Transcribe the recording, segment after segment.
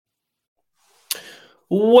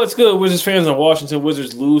What's good, Wizards fans in Washington?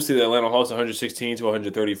 Wizards lose to the Atlanta Hawks 116 to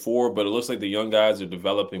 134, but it looks like the young guys are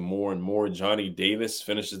developing more and more. Johnny Davis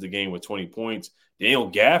finishes the game with 20 points.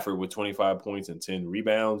 Daniel Gafford with 25 points and 10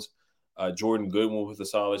 rebounds. Jordan Goodwin with a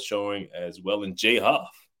solid showing as well. And Jay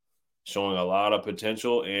Huff showing a lot of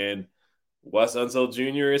potential. And Wes Unseld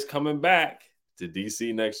Jr. is coming back to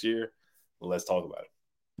DC next year. Let's talk about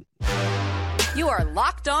it. You are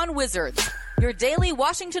Locked On Wizards, your daily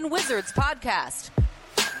Washington Wizards podcast.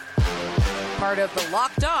 Part of the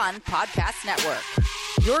Locked On Podcast Network,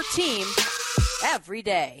 your team every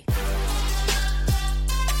day. So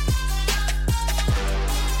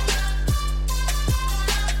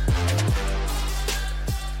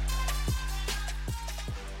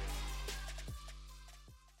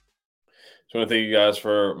I want to thank you guys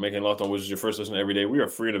for making Locked On Wizards your first listen every day. We are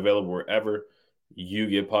free and available wherever you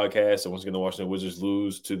get podcasts. And once again, the Washington Wizards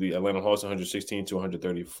lose to the Atlanta Hawks 116 to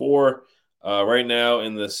 134. Right now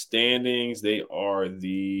in the standings, they are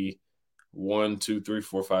the 1, 2, 3,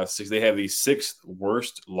 4, 5, 6. They have the sixth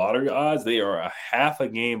worst lottery odds. They are a half a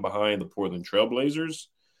game behind the Portland Trailblazers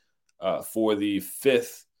for the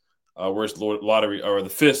fifth worst lottery, or the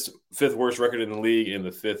fifth worst record in the league and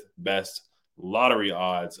the fifth best lottery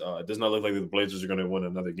odds. It does not look like the Blazers are going to win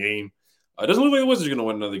another game. It doesn't look like the Wizards are going to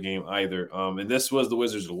win another game either. And this was the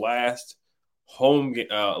Wizards' last road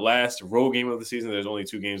game of the season. There's only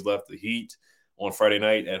 2 games left. The Heat on Friday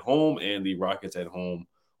night at home and the Rockets at home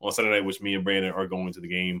on Sunday night, which me and Brandon are going to the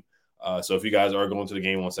game. So if you guys are going to the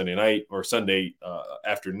game on Sunday night or Sunday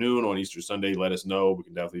afternoon on Easter Sunday, let us know. We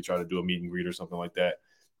can definitely try to do a meet and greet or something like that.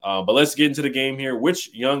 But let's get into the game here.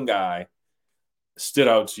 Which young guy stood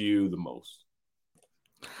out to you the most?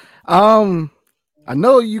 I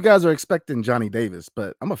know you guys are expecting Johnny Davis,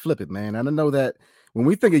 but I'm going to flip it, man. And I know that when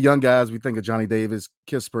we think of young guys, we think of Johnny Davis,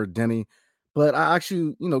 Kispert, Denny. But I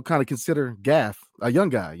actually, kind of consider Gaff a young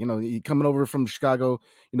guy. He coming over from Chicago,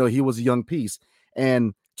 he was a young piece.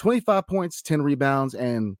 And 25 points, 10 rebounds,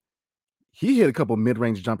 and he hit a couple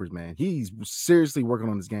mid-range jumpers, man. He's seriously working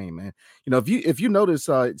on his game, man. If you notice,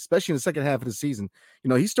 especially in the second half of the season,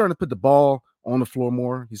 he's starting to put the ball on the floor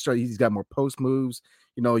more. He's got more post moves.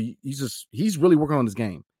 He's really working on his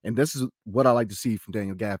game. And this is what I like to see from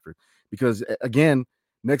Daniel Gafford, because again,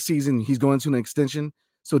 next season he's going into an extension.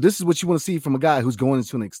 So this is what you want to see from a guy who's going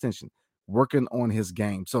into an extension, working on his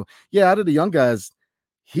game. So yeah, out of the young guys,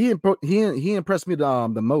 he impressed me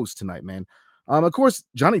the most tonight, man. Of course,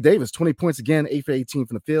 Johnny Davis, 20 points again, 8 for 18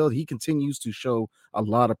 from the field. He continues to show a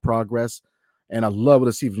lot of progress, and I love what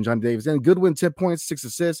I see from Johnny Davis. And Goodwin, 10 points, 6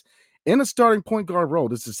 assists in a starting point guard role.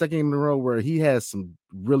 This is the second game in a row where he has some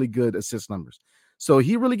really good assist numbers. So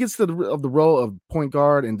he really gets to the role of point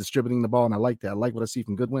guard and distributing the ball, and I like that. I like what I see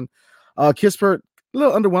from Goodwin. Kispert, a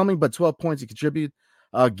little underwhelming, but 12 points he contributed.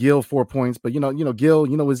 Gil, 4 points, but Gil,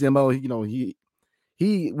 his MO, he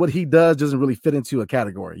what he does doesn't really fit into a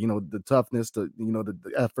category. The toughness, the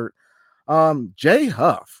effort. Jay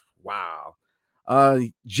Huff, wow,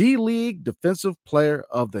 G League Defensive Player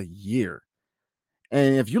of the Year.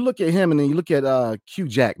 And if you look at him and then you look at Q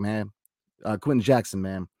Jack, man, Quentin Jackson,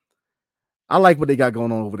 man, I like what they got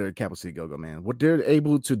going on over there at Capital City Go-Go, man. What they're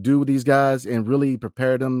able to do with these guys and really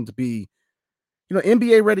prepare them to be,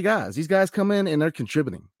 NBA ready guys. These guys come in and they're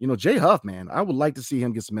contributing. Jay Huff, man, I would like to see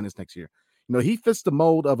him get some minutes next year. He fits the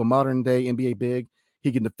mold of a modern day NBA big.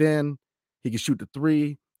 He can defend. He can shoot the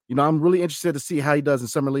three. I'm really interested to see how he does in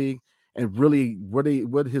Summer League and really what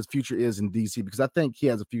his future is in DC, because I think he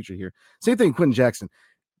has a future here. Same thing with Quentin Jackson.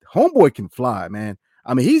 Homeboy can fly, man.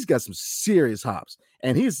 I mean, he's got some serious hops,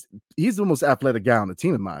 and he's the most athletic guy on the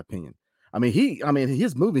team, in my opinion.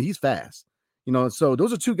 His movement, he's fast. So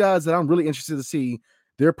those are 2 guys that I'm really interested to see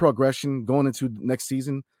their progression going into next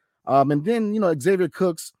season. And then, Xavier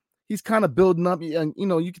Cooks, he's kind of building up, and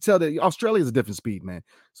you can tell that Australia is a different speed, man.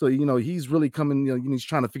 So he's really coming. He's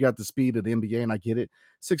trying to figure out the speed of the NBA, and I get it.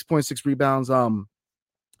 6.6 rebounds.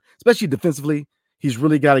 Especially defensively, he's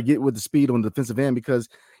really got to get with the speed on the defensive end, because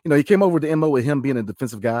he came over the MO with him being a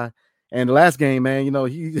defensive guy, and the last game, man,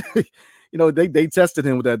 he, they tested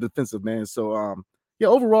him with that defensive, man. So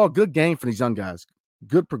overall, good game for these young guys.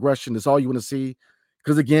 Good progression. That's all you want to see,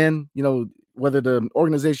 because again, whether the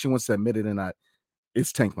organization wants to admit it or not,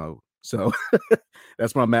 it's tank mode. So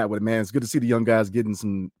that's where I'm at with it, man. It's good to see the young guys getting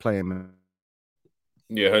some playing, man.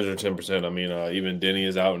 Yeah, 110%. I mean, even Denny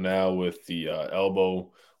is out now with the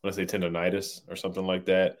elbow, let's say tendonitis or something like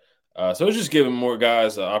that. So it's just giving more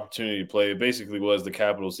guys an opportunity to play. It basically was the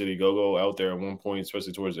Capital City Go-Go out there at one point,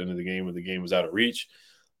 especially towards the end of the game when the game was out of reach.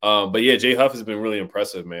 But yeah, Jay Huff has been really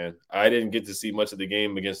impressive, man. I didn't get to see much of the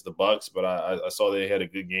game against the Bucks, but I saw they had a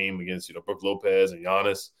good game against Brook Lopez and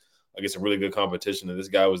Giannis. against some really good competition. And this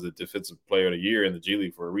guy was the defensive player of the year in the G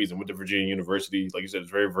League for a reason. Went to Virginia University. Like you said,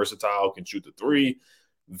 it's very versatile, can shoot the three,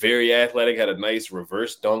 very athletic, had a nice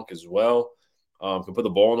reverse dunk as well. Can put the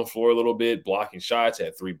ball on the floor a little bit, blocking shots,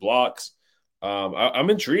 had 3 blocks. I'm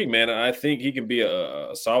intrigued, man. I think he can be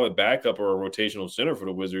a solid backup or a rotational center for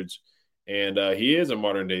the Wizards. And he is a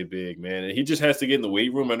modern day big, man. And he just has to get in the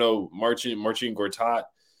weight room. I know Marcin Gortat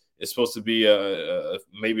is supposed to be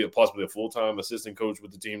maybe possibly a full-time assistant coach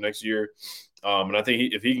with the team next year. And I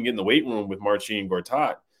think if he can get in the weight room with Marcin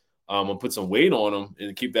Gortat and put some weight on him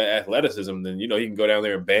and keep that athleticism, then, he can go down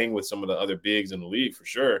there and bang with some of the other bigs in the league for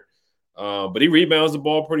sure. But he rebounds the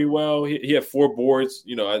ball pretty well. He had 4 boards.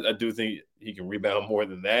 I do think he can rebound more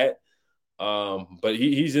than that. But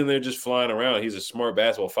he's in there just flying around. He's a smart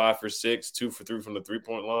basketball, 5 for 6, 2 for 3 from the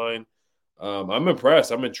 3-point line. I'm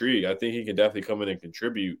impressed. I'm intrigued. I think he can definitely come in and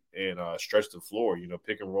contribute and stretch the floor,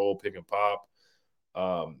 pick and roll, pick and pop.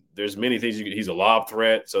 There's many things he's a lob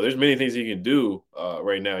threat. So there's many things he can do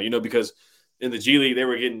right now, because in the G League, they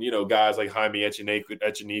were getting, guys like Jaime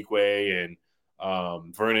Echenique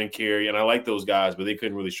and Vernon Carey. And I like those guys, but they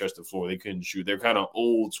couldn't really stretch the floor. They couldn't shoot. They're kind of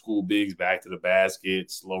old school bigs, back to the basket,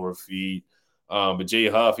 slower feet. But Jay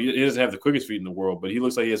Huff, he doesn't have the quickest feet in the world, but he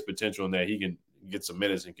looks like he has potential in that he can get some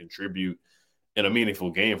minutes and contribute in a meaningful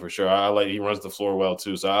game for sure. He runs the floor well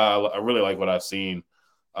too. So I really like what I've seen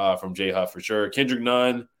from Jay Huff for sure. Kendrick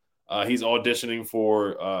Nunn, he's auditioning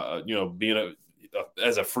for being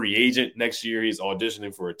as a free agent next year. He's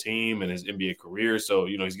auditioning for a team in his NBA career. So,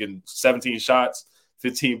 he's getting 17 shots,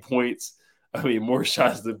 15 points. I mean, more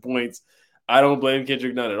shots than points. I don't blame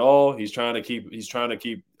Kendrick Nunn at all. He's trying to keep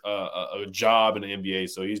a job in the NBA.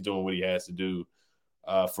 So he's doing what he has to do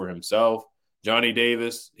for himself. Johnny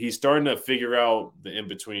Davis, he's starting to figure out the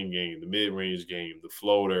in-between game, the mid-range game, the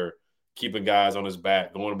floater, keeping guys on his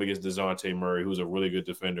back, going up against DeJounte Murray, who's a really good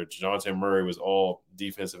defender. DeJounte Murray was all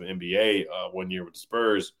defensive NBA one year with the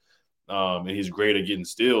Spurs, and he's great at getting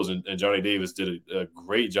steals. And Johnny Davis did a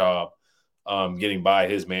great job getting by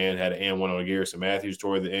his man, had an and one on Garrison Matthews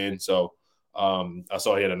toward the end. So I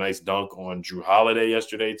saw he had a nice dunk on Drew Holiday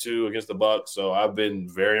yesterday too against the Bucks. So I've been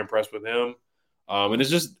very impressed with him. And it's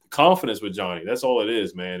just confidence with Johnny. That's all it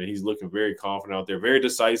is, man. And he's looking very confident out there, very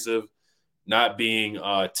decisive, not being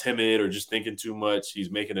timid or just thinking too much.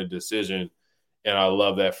 He's making a decision, and I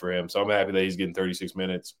love that for him. So I'm happy that he's getting 36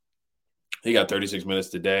 minutes. He got 36 minutes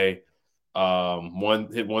today.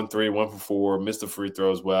 Hit 1 3, 1 for 4, missed the free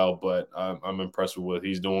throw as well, but I'm impressed with what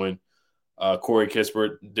he's doing. Corey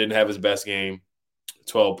Kispert didn't have his best game,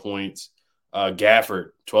 12 points. Gafford,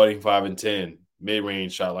 25 and 10.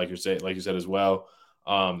 Mid-range shot, like you said as well,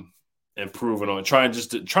 improving on trying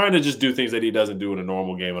to just do things that he doesn't do in a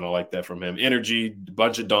normal game, and I like that from him. Energy,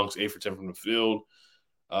 bunch of dunks, 8 for 10 from the field.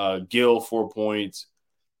 Gill, 4 points.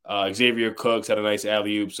 Xavier Cooks had a nice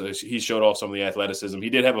alley-oop, so he showed off some of the athleticism. He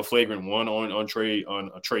did have a flagrant one on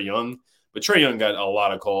Trae Young, but Trae Young got a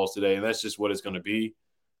lot of calls today, and that's just what it's going to be.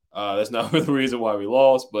 That's not the reason why we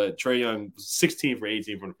lost, but Trae Young, 16 for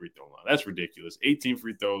 18 from the free throw line. That's ridiculous. 18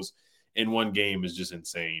 free throws in one game is just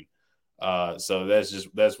insane. So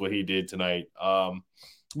that's what he did tonight.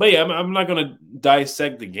 But yeah, I'm not going to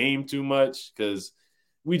dissect the game too much because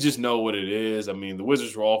we just know what it is. I mean, the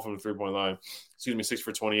Wizards were all from the 3-point line. 6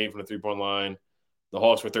 for 28 from the 3-point line. The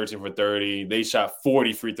Hawks were 13 for 30. They shot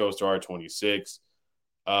 40 free throws to our 26.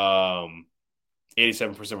 87%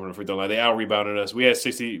 from the free throw line. They out-rebounded us. We had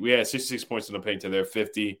 66 points in the paint to their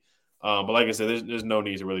 50. But like I said, there's no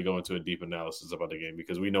need to really go into a deep analysis about the game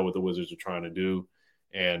because we know what the Wizards are trying to do,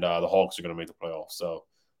 and the Hawks are going to make the playoffs. So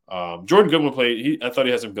Jordan Goodwin played. I thought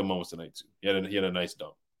he had some good moments tonight too. He had a nice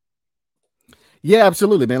dunk. Yeah,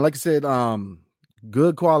 absolutely, man. Like I said,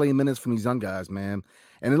 good quality minutes from these young guys, man.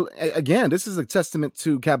 And again, this is a testament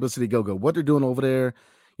to Capital City Go-Go. What they're doing over there,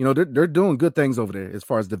 they're doing good things over there as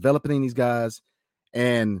far as developing these guys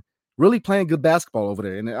and really playing good basketball over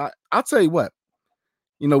there. And I'll tell you what.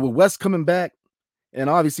 With Wes coming back and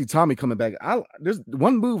obviously Tommy coming back, there's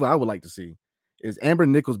one move I would like to see is Amber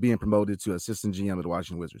Nichols being promoted to assistant GM of the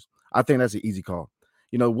Washington Wizards. I think that's an easy call.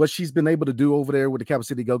 What she's been able to do over there with the Capital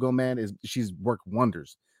City Go-Go, man, is she's worked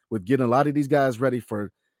wonders with getting a lot of these guys ready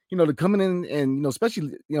for, to coming in and,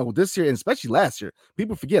 especially, this year and especially last year.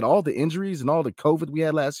 People forget all the injuries and all the COVID we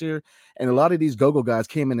had last year. And a lot of these Go-Go guys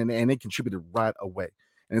came in and they contributed right away.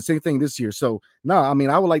 And the same thing this year. So, no, I mean,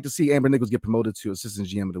 I would like to see Amber Nichols get promoted to assistant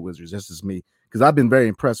GM of the Wizards. That's just me, because I've been very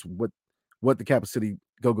impressed with what the Capital City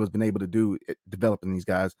Go-Go has been able to do developing these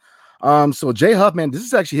guys. So Jay Huff, man, this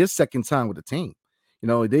is actually his second time with the team.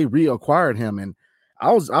 They reacquired him, and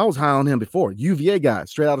I was high on him before. UVA guy,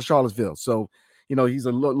 straight out of Charlottesville. So, he's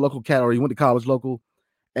a local cat, or he went to college local.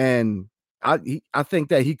 And I think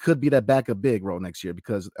that he could be that backup big role next year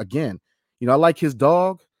because, again, I like his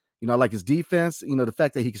dog. I like his defense. The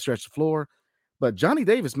fact that he can stretch the floor. But Johnny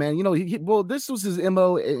Davis, man, well, this was his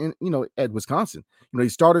MO at Wisconsin. He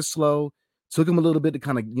started slow, took him a little bit to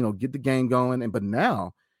kind of, get the game going. But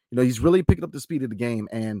now, he's really picking up the speed of the game.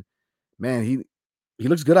 And man, he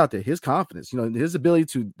looks good out there. His confidence, his ability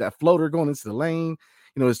to that floater going into the lane,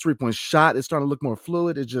 his 3-point shot is starting to look more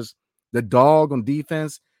fluid. It's just the dog on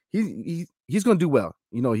defense. He's going to do well.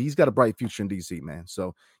 He's got a bright future in DC, man.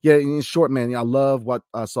 So yeah, in short, man, I love what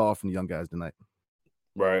I saw from the young guys tonight.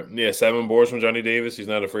 Right. Yeah, 7 boards from Johnny Davis. He's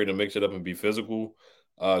not afraid to mix it up and be physical.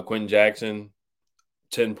 Quentin Jackson,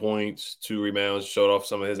 10 points, 2 rebounds, showed off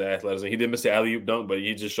some of his athleticism. He did miss the alley-oop dunk, but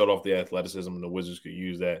he just showed off the athleticism, and the Wizards could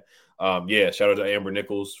use that. Shout out to Amber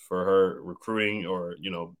Nichols for her recruiting or,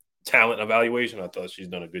 talent evaluation. I thought she's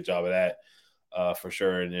done a good job of that for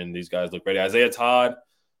sure, and these guys look ready. Isaiah Todd,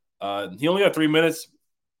 he only got 3 minutes.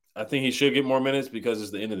 I think he should get more minutes because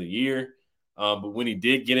it's the end of the year. But when he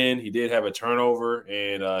did get in, he did have a turnover,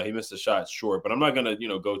 and he missed a shot short. But I'm not going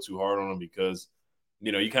to, go too hard on him because –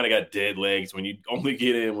 you kind of got dead legs when you only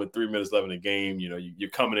get in with 3 minutes left in the game. You're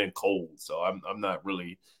coming in cold. So I'm not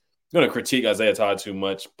really going to critique Isaiah Todd too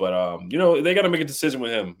much. But, they got to make a decision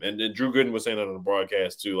with him. And Drew Gooden was saying that on the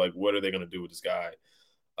broadcast too. Like, what are they going to do with this guy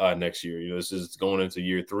next year? This is going into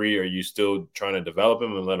year 3. Are you still trying to develop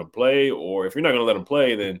him and let him play? Or if you're not going to let him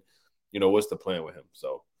play, then, what's the plan with him?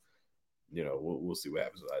 So, we'll see what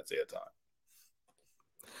happens with Isaiah Todd.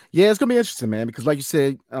 Yeah, it's gonna be interesting, man, because like you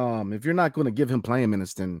said, if you're not going to give him playing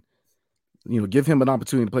minutes, then give him an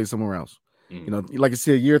opportunity to play somewhere else. Like I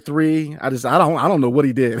said, year 3, I don't know what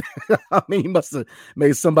he did. I mean, he must have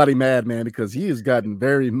made somebody mad, man, because he has gotten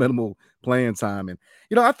very minimal playing time. And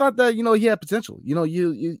I thought that he had potential.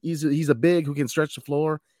 He's a big who can stretch the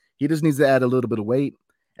floor. He just needs to add a little bit of weight,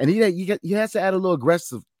 and he has to add a little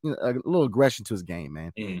aggression to his game,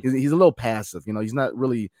 man. He's a little passive. He's not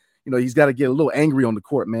really. He's got to get a little angry on the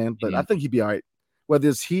court, man. But I think he'd be all right. Whether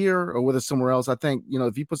it's here or whether it's somewhere else, I think,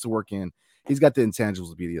 if he puts the work in, he's got the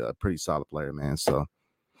intangibles to be a pretty solid player, man. So,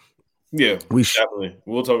 yeah, definitely.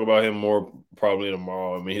 We'll talk about him more probably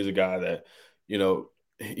tomorrow. I mean, he's a guy that,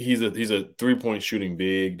 he's a 3-point shooting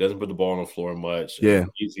big, doesn't put the ball on the floor much. Yeah.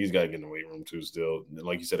 He's got to get in the weight room too still.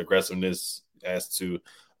 Like you said, aggressiveness as to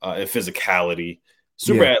and physicality.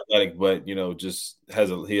 Super athletic, but, just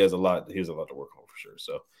he has a lot to work on for sure.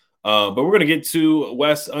 So, but we're going to get to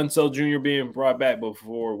Wes Unseld Jr. being brought back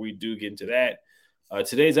before we do get into that.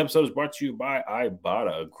 Today's episode is brought to you by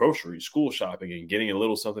Ibotta, grocery, school shopping, and getting a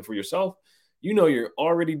little something for yourself. You're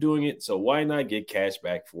already doing it, so why not get cash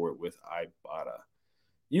back for it with Ibotta?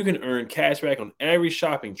 You can earn cash back on every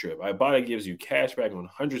shopping trip. Ibotta gives you cash back on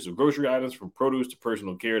hundreds of grocery items from produce to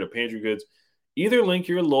personal care to pantry goods. Either link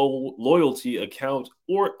your loyalty account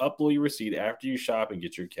or upload your receipt after you shop and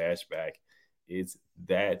get your cash back. It's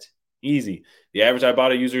that easy. The average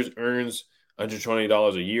Ibotta user earns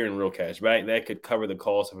 $120 a year in real cash back. That could cover the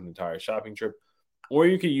cost of an entire shopping trip. Or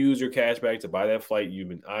you could use your cash back to buy that flight you've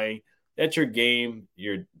been eyeing. That's your game,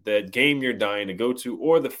 that game you're dying to go to,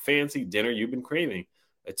 or the fancy dinner you've been craving.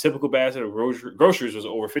 A typical basket of groceries was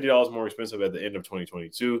over $50 more expensive at the end of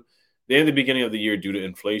 2022. Then at the beginning of the year, due to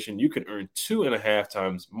inflation, you could earn 2.5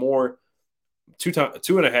 times more,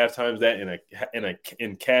 2.5 times that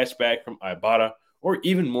in cash back from Ibotta, or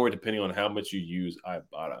even more depending on how much you use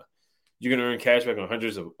Ibotta. You can earn cash back on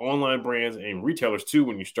hundreds of online brands and retailers too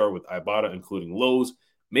when you start with Ibotta, including Lowe's,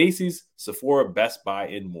 Macy's, Sephora, Best Buy,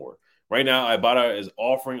 and more. Right now, Ibotta is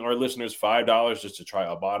offering our listeners $5 just to try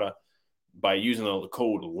Ibotta by using the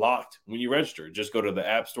code LOCKED when you register. Just go to the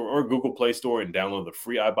App Store or Google Play Store and download the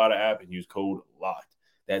free Ibotta app and use code LOCKED.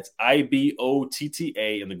 That's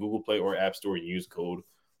IBOTTA in the Google Play or App Store and use code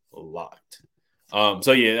LOCKED.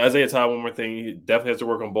 Isaiah Todd, one more thing. He definitely has to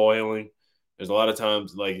work on ball handling. There's a lot of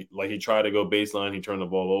times like he tried to go baseline, he turned the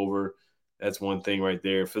ball over. That's one thing right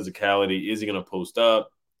there. Physicality. Is he going to post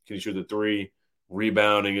up? Can he shoot the 3?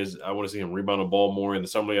 Rebounding I want to see him rebound the ball more. In the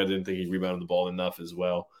summer league, I didn't think he rebounded the ball enough as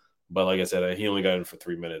well. But like I said, he only got in for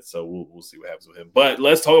 3 minutes, so we'll see what happens with him. But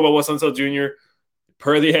let's talk about Wes Unseld Jr.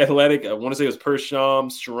 Per The Athletic, I want to say it was per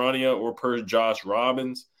Shams Charania or per Josh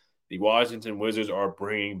Robbins. The Washington Wizards are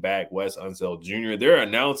bringing back Wes Unseld Jr. They're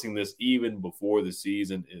announcing this even before the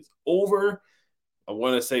season is over. I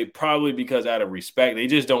want to say probably because out of respect, they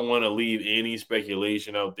just don't want to leave any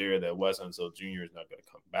speculation out there that Wes Unseld Jr. is not going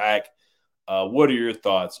to come back. What are your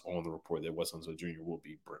thoughts on the report that Wes Unseld Jr.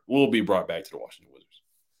 will be brought back to the Washington Wizards?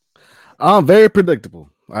 Very predictable.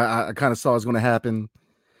 I kind of saw it's going to happen.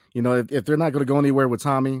 If they're not going to go anywhere with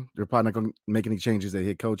Tommy, they're probably not going to make any changes at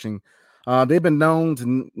head coaching. They've been known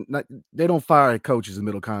to they don't fire coaches in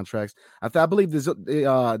middle contracts. I believe this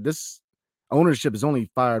ownership has only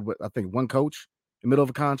fired I think one coach in the middle of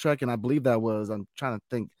a contract, and I believe that was I'm trying to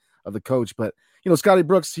think of the coach, but Scotty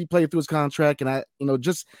Brooks, he played through his contract, and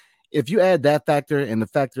just if you add that factor and the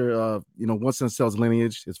factor of Winston Sell's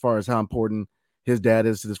lineage as far as how important his dad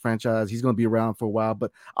is to this franchise, he's going to be around for a while.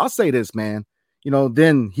 But I'll say this, man,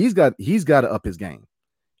 then he's got to up his game.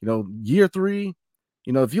 Year 3.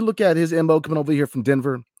 If you look at his MO coming over here from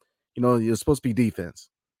Denver, you're supposed to be defense.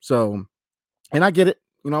 So, and I get it.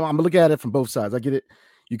 I'm going to look at it from both sides. I get it.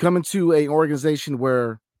 You come into an organization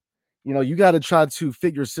where, you got to try to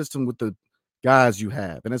fit your system with the guys you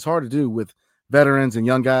have. And it's hard to do with veterans and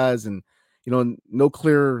young guys and, no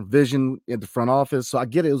clear vision in the front office. So I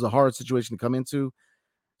get it. It was a hard situation to come into.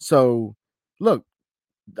 So, look,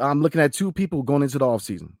 I'm looking at 2 people going into the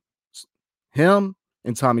offseason. Him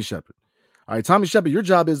and Tommy Shepard. All right, Tommy Shepard, your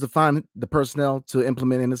job is to find the personnel to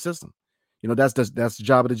implement in the system. That's the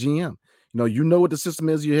job of the GM. You know what the system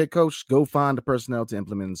is, your head coach. Go find the personnel to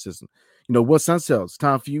implement in the system. What Sunsells? It's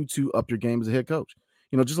time for you to up your game as a head coach.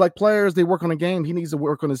 Just like players, they work on a game. He needs to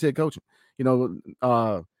work on his head coaching. He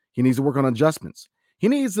needs to work on adjustments. He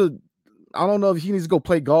needs to. I don't know if he needs to go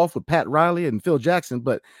play golf with Pat Riley and Phil Jackson,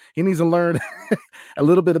 but he needs to learn a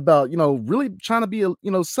little bit about, really trying to be,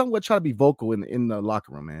 somewhat try to be vocal in the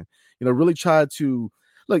locker room, man. Really try to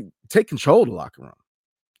take control of the locker room.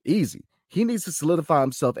 Easy. He needs to solidify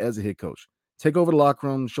himself as a head coach, take over the locker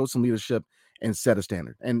room, show some leadership, and set a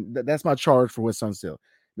standard. And that's my charge for Wes Unseld,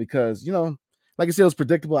 because, like I said, it was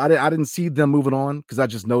predictable. I didn't see them moving on because I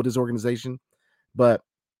just know this organization, but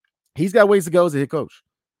he's got ways to go as a head coach.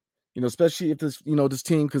 Especially if this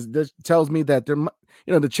team, because this tells me that they're,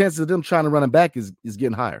 the chances of them trying to run him back is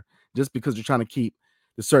getting higher just because they're trying to keep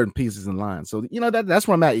the certain pieces in line. So, that's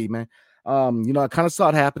where I'm at, man. I kind of saw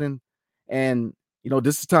it happening, and,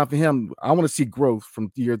 this is time for him. I want to see growth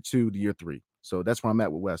from year 2 to year 3. So that's where I'm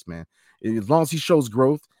at with Wes, man. As long as he shows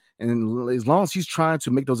growth and as long as he's trying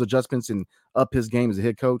to make those adjustments and up his game as a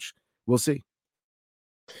head coach, we'll see.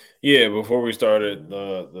 Yeah, before we started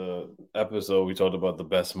the episode, we talked about the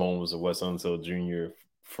best moments of Wes Unseld Jr.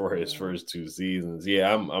 for his first 2 seasons.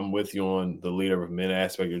 Yeah, I'm with you on the leader of men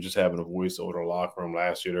aspect of just having a voice over the locker room.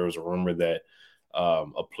 Last year, there was a rumor that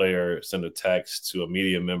a player sent a text to a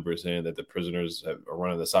media member saying that the prisoners are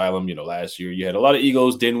running the asylum. Last year you had a lot of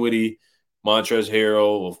egos, Dinwiddie, Montrezl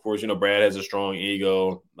Harrell. Of course, Brad has a strong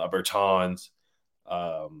ego, Bertans.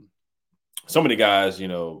 So many guys,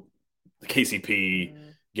 KCP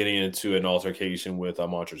getting into an altercation with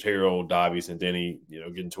Montrezl Harrell, Davies, and Denny,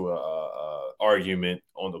 getting into a argument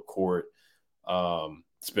on the court.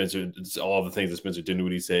 Spencer, all the things that Spencer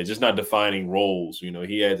Dinwiddie said, just not defining roles.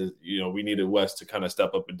 He had to, we needed West to kind of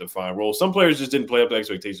step up and define roles. Some players just didn't play up to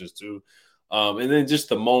expectations too. And then just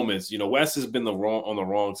the moments, West has been on the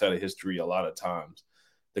wrong side of history a lot of times.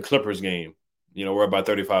 The Clippers game, we're up by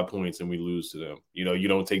 35 points and we lose to them. You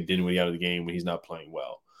don't take Dinwiddie out of the game when he's not playing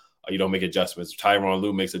well. You don't make adjustments. Tyronn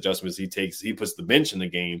Lue makes adjustments. He puts the bench in the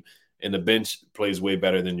game, and the bench plays way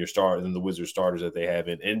better than the Wizards starters that they have.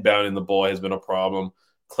 And inbounding the ball has been a problem.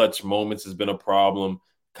 Clutch moments has been a problem.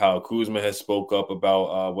 Kyle Kuzma has spoke up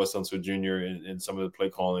about Wes Unseld Jr. and some of the play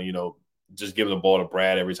calling, just giving the ball to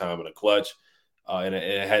Brad every time in a clutch. And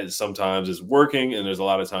it has sometimes it's working, and there's a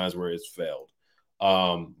lot of times where it's failed.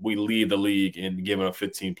 We lead the league in giving up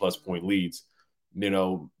 15-plus point leads.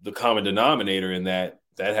 The common denominator in that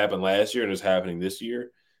happened last year and is happening this year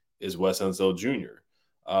is Wes Unseld Jr.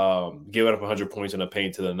 Giving up 100 points in the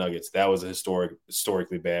paint to the Nuggets. That was a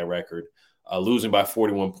historically bad record. Losing by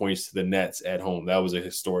 41 points to the Nets at home. That was a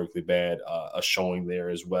historically bad a showing there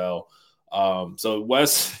as well. So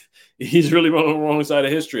Wes, he's really on the wrong side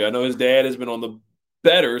of history. I know his dad has been on the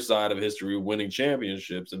better side of history, winning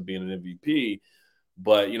championships and being an MVP.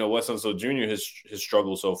 But, Wes Unseld Jr. has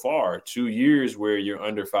struggled so far. 2 years where you're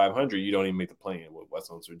under 500, you don't even make the play-in with Wes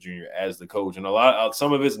Unseld Jr. as the coach. And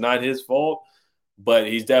some of it's not his fault, but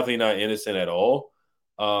he's definitely not innocent at all.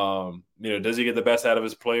 Does he get the best out of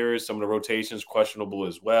his players? Some of the rotations questionable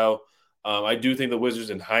as well. I do think the Wizards,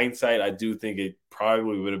 in hindsight, I do think it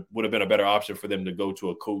probably would have been a better option for them to go to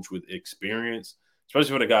a coach with experience,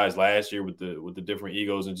 especially for the guys last year with the different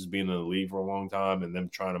egos and just being in the league for a long time and them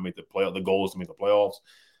trying to make the goal is to make the playoffs.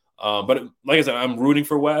 But like I said, I'm rooting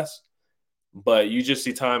for Wes, but you just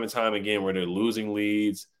see time and time again where they're losing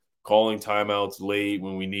leads, calling timeouts late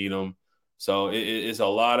when we need them. So it's a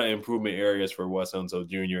lot of improvement areas for Wes Unseld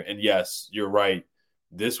Jr. And yes, you're right.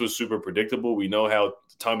 This was super predictable. We know how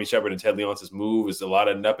Tommy Shepard and Ted Leonsis move. It's a lot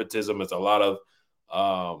of nepotism. It's a lot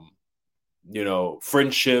of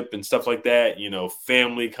friendship and stuff like that,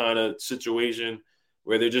 family kind of situation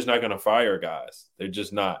where they're just not going to fire guys. They're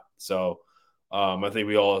just not. So I think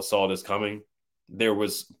we all saw this coming. There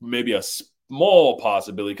was maybe a small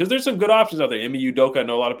possibility because there's some good options out there. Emi Udoka, I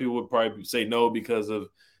know a lot of people would probably say no because of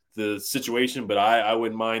the situation, but I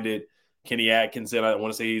wouldn't mind it. Kenny Atkinson, I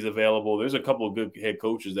want to say he's available. There's a couple of good head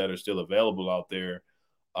coaches that are still available out there.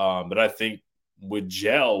 But I think would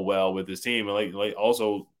gel well with his team. And like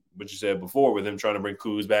also what you said before with him trying to bring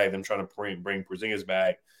Kuz back, them trying to bring Porzingis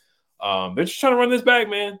back. They're just trying to run this back,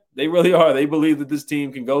 man. They really are. They believe that this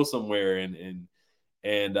team can go somewhere. And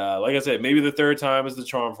like I said, maybe the third time is the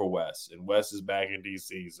charm for Wes. And Wes is back in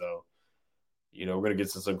DC. So, we're going to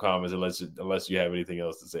get to some comments unless you have anything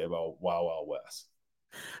else to say about Wild Wild West.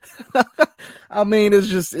 I mean, it's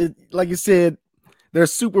just like you said, they're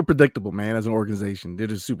super predictable, man. As an organization, they're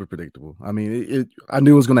just super predictable. I mean, I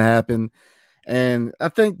knew it was going to happen, and I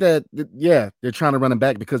think that they're trying to run him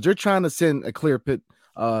back because they're trying to send a clear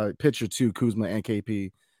picture to Kuzma and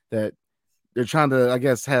KP that they're trying to, I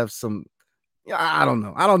guess, have some. I don't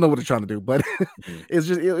know. I don't know what they're trying to do, but it's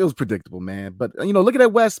just it was predictable, man. But looking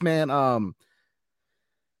at West, man.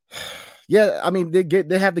 Yeah, I mean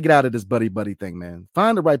they have to get out of this buddy thing, man.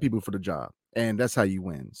 Find the right people for the job, and that's how you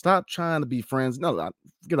win. Stop trying to be friends. No,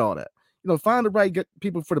 forget all that. Find the right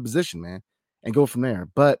people for the position, man, and go from there.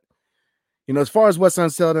 But as far as West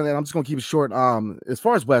Unseld, and I'm just gonna keep it short. As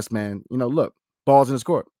far as West, man, look, balls in the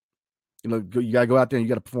court. You gotta go out there and you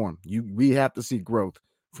gotta perform. We have to see growth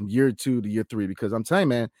from year 2 to year 3 because I'm telling you,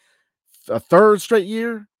 man, a third straight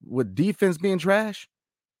year with defense being trash.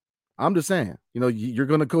 I'm just saying, you're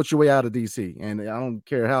going to coach your way out of DC, and I don't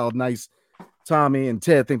care how nice Tommy and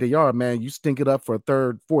Ted think they are, man. You stink it up for a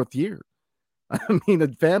third, fourth year. I mean,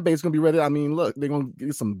 the fan base is going to be ready. I mean, look, they're going to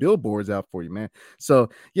get some billboards out for you, man. So,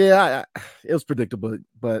 yeah, it was predictable.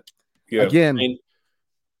 But, again, I mean,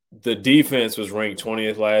 the defense was ranked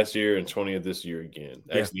 20th last year and 20th this year again.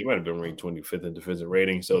 Actually, it might have been ranked 25th in defensive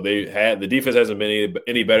rating. So the defense hasn't been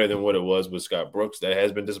any better than what it was with Scott Brooks. That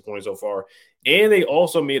has been disappointing so far. And they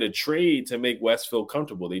also made a trade to make West feel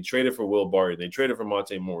comfortable. They traded for Will Barton. They traded for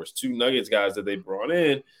Monte Morris, 2 Nuggets guys that they brought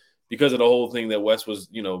in because of the whole thing that West was,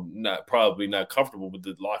 probably not comfortable with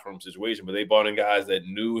the locker room situation. But they brought in guys that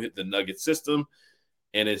knew the Nugget system,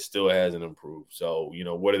 and it still hasn't improved. So,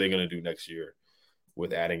 what are they going to do next year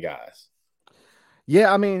with adding guys?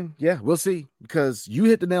 Yeah, I mean, we'll see because you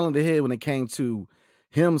hit the nail on the head when it came to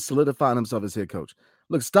him solidifying himself as head coach.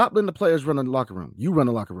 Look, stop letting the players run the locker room. You run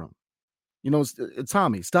the locker room.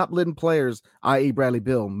 Tommy, stop letting players, i.e. Bradley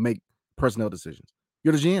Beal, make personnel decisions.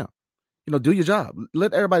 You're the GM. Do your job.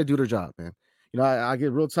 Let everybody do their job, man. I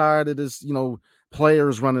get real tired of this,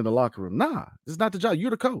 players running the locker room. Nah, it's not the job.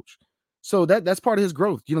 You're the coach. So that's part of his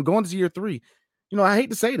growth. Going to year 3, I hate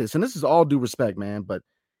to say this, and this is all due respect, man, but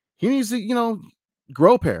he needs to,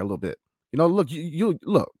 grow a pair a little bit. Look, you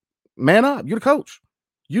look, man up. You're the coach.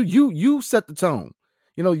 You set the tone.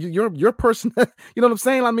 Your person. You know what I'm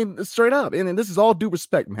saying? I mean, straight up. And this is all due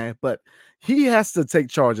respect, man. But he has to take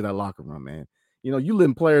charge of that locker room, man. You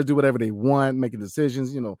letting players do whatever they want, making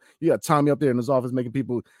decisions. You got Tommy up there in his office making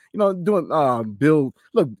people, doing Bill.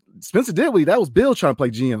 Look, Spencer Dinwiddie, that was Bill trying to play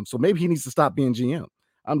GM. So maybe he needs to stop being GM.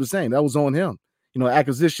 I'm just saying that was on him.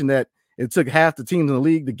 Acquisition that it took half the teams in the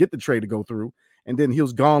league to get the trade to go through, and then he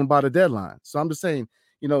was gone by the deadline. So I'm just saying,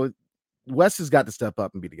 Wes has got to step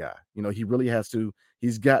up and be the guy. He really has to.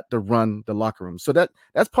 He's got to run the locker room. So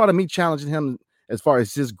that's part of me challenging him as far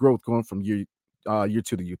as his growth going from year 2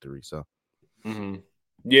 to year 3. So,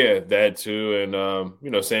 yeah, that too,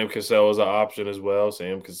 and Sam Cassell is an option as well.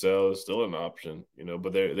 Sam Cassell is still an option,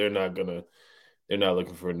 but they're not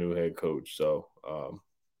looking for a new head coach. So,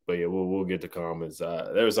 but yeah, we'll get to comments.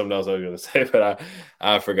 There was something else I was going to say, but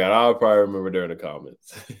I forgot. I'll probably remember during the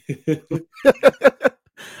comments.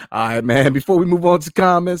 All right, man. Before we move on to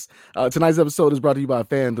comments, tonight's episode is brought to you by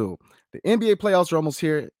FanDuel. The NBA playoffs are almost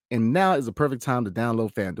here, and now is the perfect time to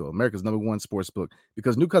download FanDuel, America's #1 sports book,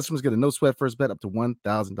 because new customers get a no-sweat first bet up to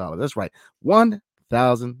 $1,000. That's right,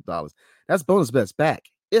 $1,000. That's bonus bets back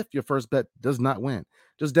if your first bet does not win.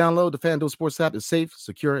 Just download the FanDuel Sports app. It's safe,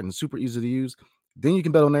 secure, and super easy to use. Then you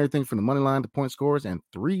can bet on everything from the money line to point scores and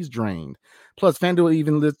threes drained. Plus, FanDuel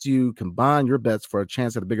even lets you combine your bets for a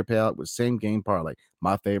chance at a bigger payout with same game parlay,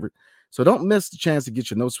 my favorite. So don't miss the chance to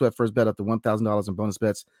get your no sweat first bet up to $1,000 in bonus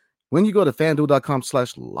bets when you go to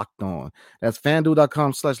FanDuel.com/lockedon. That's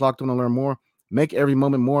FanDuel.com/lockedon to learn more. Make every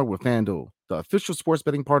moment more with FanDuel, the official sports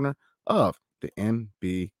betting partner of the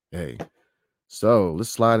NBA. So let's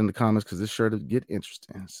slide in the comments because this sure to get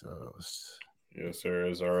interesting. So. Yes, sir.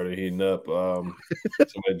 It's already heating up.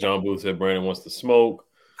 Somebody, John Booth said Brandon wants to smoke.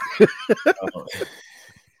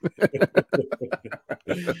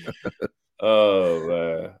 Oh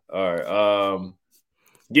man! All right.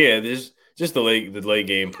 Yeah, this just the late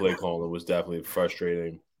game play calling was definitely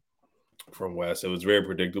frustrating from West. It was very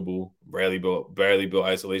predictable. Bradley built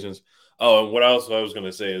isolations. Oh, and what else I was going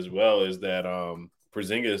to say as well is that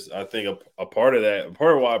Porzingis. I think a part of that, a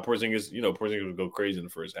part of why Porzingis would go crazy in the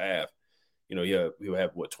first half. He'll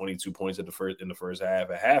have what 22 points in the first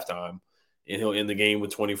half at halftime, and he'll end the game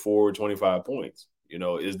with 24 or 25 points.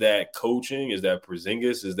 Is that coaching? Is that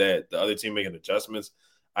Porzingis? Is that the other team making adjustments?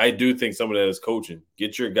 I do think some of that is coaching.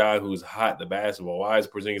 Get your guy who's hot in the basketball. Why is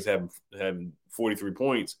Porzingis having 43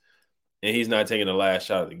 points and he's not taking the last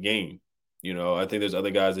shot of the game? I think there's other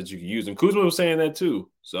guys that you can use, and Kuzma was saying that too.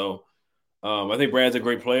 So I think Brad's a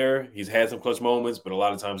great player. He's had some clutch moments, but a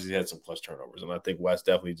lot of times he's had some clutch turnovers, and I think West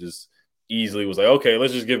definitely just easily was like, okay,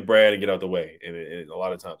 let's just give Brad and get out the way, and a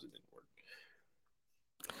lot of times it didn't work.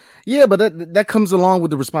 Yeah, but that comes along with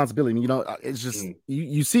the responsibility. It's just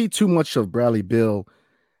you see too much of Bradley Beal,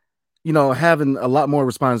 having a lot more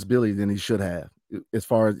responsibility than he should have as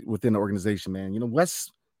far as within the organization, man. Wes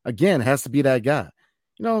again has to be that guy.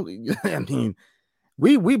 I mean,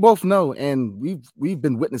 we both know, and we've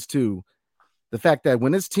been witness to the fact that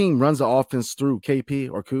when this team runs the offense through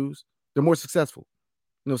KP or Kuz, they're more successful.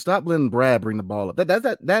 Stop letting Brad bring the ball up.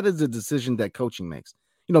 That is a decision that coaching makes.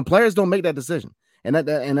 Players don't make that decision. And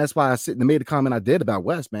that's why I made the comment I did about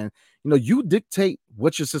West, man. You dictate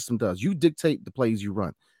what your system does. You dictate the plays you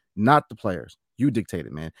run, not the players. You dictate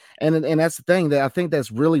it, man. And that's the thing that I think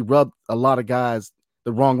that's really rubbed a lot of guys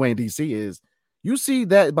the wrong way in DC is you see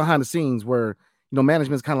that behind the scenes where,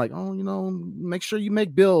 management's kind of like, oh, make sure you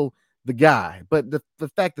make Bill the guy. But the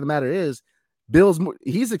fact of the matter is, Bill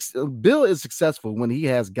is successful when he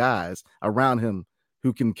has guys around him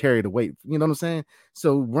who can carry the weight. You know what I'm saying?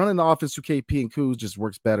 So running the offense through KP and Kuz just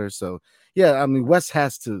works better. So yeah, I mean, West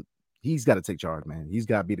he's got to take charge, man. He's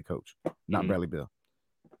got to be the coach, not Bradley Beal.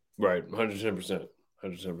 Right, 110%,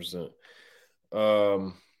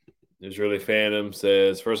 110%. Israeli Phantom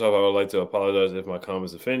says, first off, I would like to apologize if my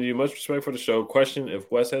comments offend you. Much respect for the show. Question: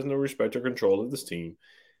 if West has no respect or control of this team,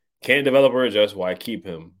 can't develop or adjust, why keep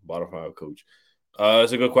him? Bottom five coach.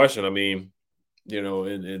 It's a good question. I mean,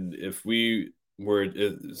 and if we were,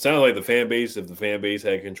 it sounds like if the fan base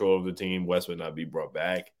had control of the team, West would not be brought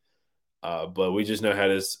back. But we just know how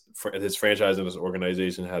this franchise and this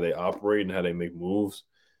organization, how they operate and how they make moves.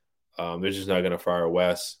 They're just not going to fire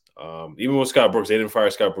Wes. Even with Scott Brooks, they didn't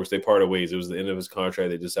fire Scott Brooks. They parted ways. It was the end of his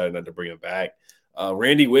contract. They decided not to bring him back.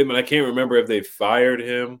 Randy Whitman, I can't remember if they fired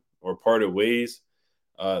him or parted ways.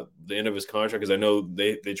 The end of his contract, because I know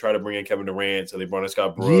they try to bring in Kevin Durant, so they brought in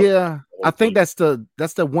Scott Brooks. Yeah, I think that's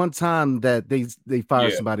the one time that they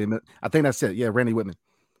fired somebody. I think that's it. Yeah, Randy Whitman.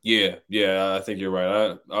 Yeah, I think you're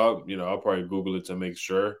right. I'll probably Google it to make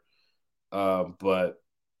sure. But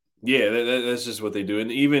yeah, that's just what they do.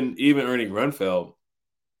 And even Ernie Grunfeld,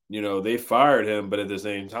 they fired him, but at the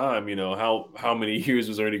same time, how many years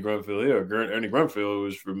was Ernie Grunfeld here? Ernie Grunfeld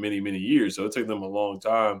was for many, many years, so it took them a long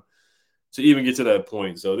time to even get to that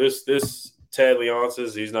point. So this Ted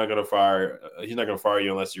Leonsis, he's not gonna fire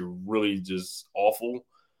you unless you're really just awful,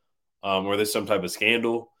 or there's some type of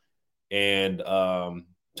scandal. And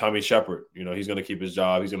Tommy Shepard, he's gonna keep his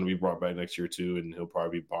job. He's gonna be brought back next year too, and he'll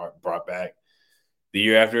probably be brought back the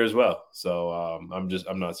year after as well. So I'm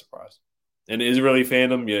not surprised. And Israeli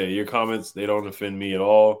fandom, yeah, your comments, they don't offend me at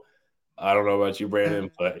all. I don't know about you, Brandon,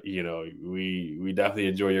 but we definitely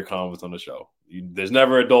enjoy your comments on the show. There's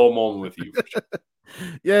never a dull moment with you. For sure.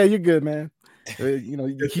 Yeah, you're good, man.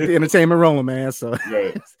 You keep the entertainment rolling, man. So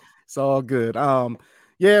right. It's all good.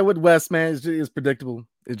 Yeah, with Wes, man, it's predictable.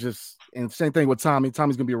 And same thing with Tommy.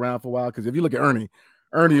 Tommy's gonna be around for a while because if you look at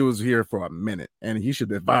Ernie was here for a minute, and he should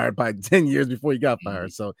have been fired by 10 years before he got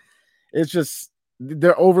fired. So it's just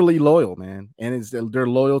they're overly loyal, man, and they're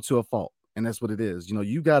loyal to a fault, and that's what it is.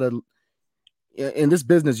 You gotta in this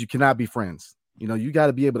business, you cannot be friends. You got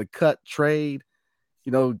to be able to cut, trade.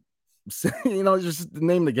 Just the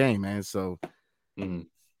name of the game, man. So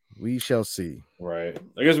we shall see. Right.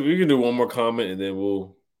 I guess we can do one more comment, and then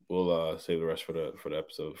we'll save the rest for the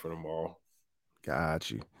episode for tomorrow. Got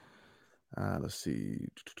you. Let's see.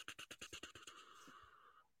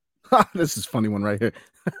 This is a funny one right here.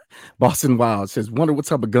 Boston Wild says, wonder what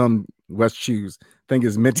type of gum West chews. Think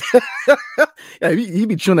is mint. Yeah, he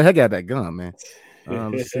be chewing the heck out of that gum, man.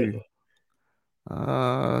 Let's see.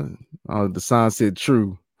 The sign said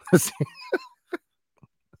true.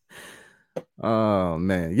 Oh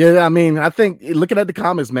man. Yeah, I mean, I think looking at the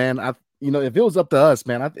comments, man, if it was up to us,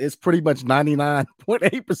 man, it's pretty much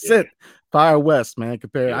 99.8% Fire West, man.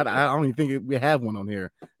 Compare. Yeah. I don't even think we have one on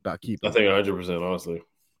here about keeping. I think 100%, honestly.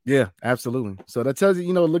 Yeah, absolutely. So that tells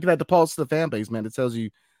you, looking at the pulse of the fan base, man, it tells you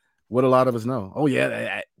what a lot of us know. Oh,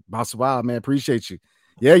 yeah. Boss Wild, man. Appreciate you.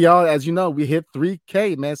 Yeah, y'all, as you know, we hit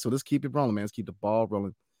 3K, man. So let's keep it rolling, man. Let's keep the ball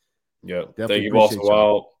rolling. Yeah. Definitely Thank you, appreciate Boston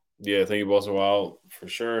Wild. Yeah, thank you, Boston Wild, for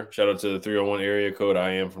sure. Shout out to the 301 area code.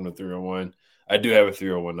 I am from the 301. I do have a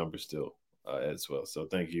 301 number still as well. So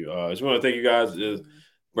thank you. I just want to thank you guys.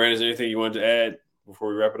 Brandon, is there anything you wanted to add before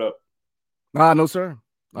we wrap it up? No, sir.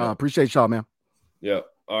 Appreciate y'all, man. Yeah.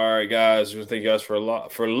 All right, guys. Thank you guys for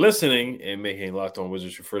listening and making Locked On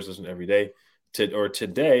Wizards your first listen every day.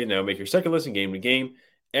 Today, now make your second listen game to game.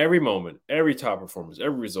 Every moment, every top performance,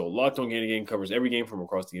 every result. Locked On Game to Game covers every game from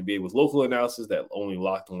across the NBA with local analysis that only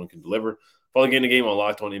Locked On can deliver. Follow Game to Game on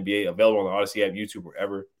Locked On NBA, available on the Odyssey app, YouTube,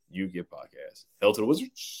 wherever you get podcasts. Hell to the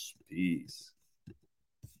Wizards. Peace.